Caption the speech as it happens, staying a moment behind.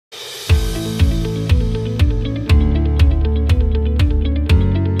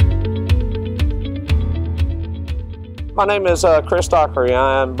My name is Chris Dockery.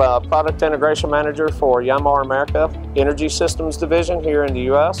 I'm Product Integration Manager for Yanmar America Energy Systems Division here in the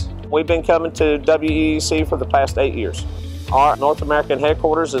U.S. We've been coming to WEEC for the past 8 years. Our North American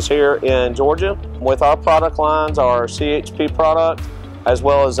headquarters is here in Georgia. With our product lines, our CHP product, as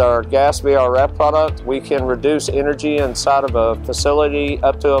well as our gas VRF product, we can reduce energy inside of a facility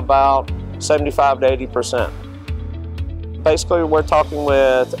up to about 75 to 80%. Basically, we're talking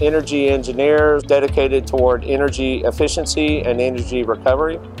with energy engineers dedicated toward energy efficiency and energy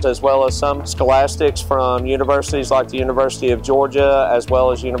recovery, as well as some scholastics from universities like the University of Georgia, as well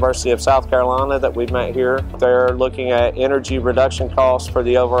as University of South Carolina that we've met here. They're looking at energy reduction costs for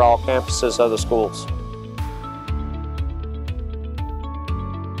the overall campuses of the schools.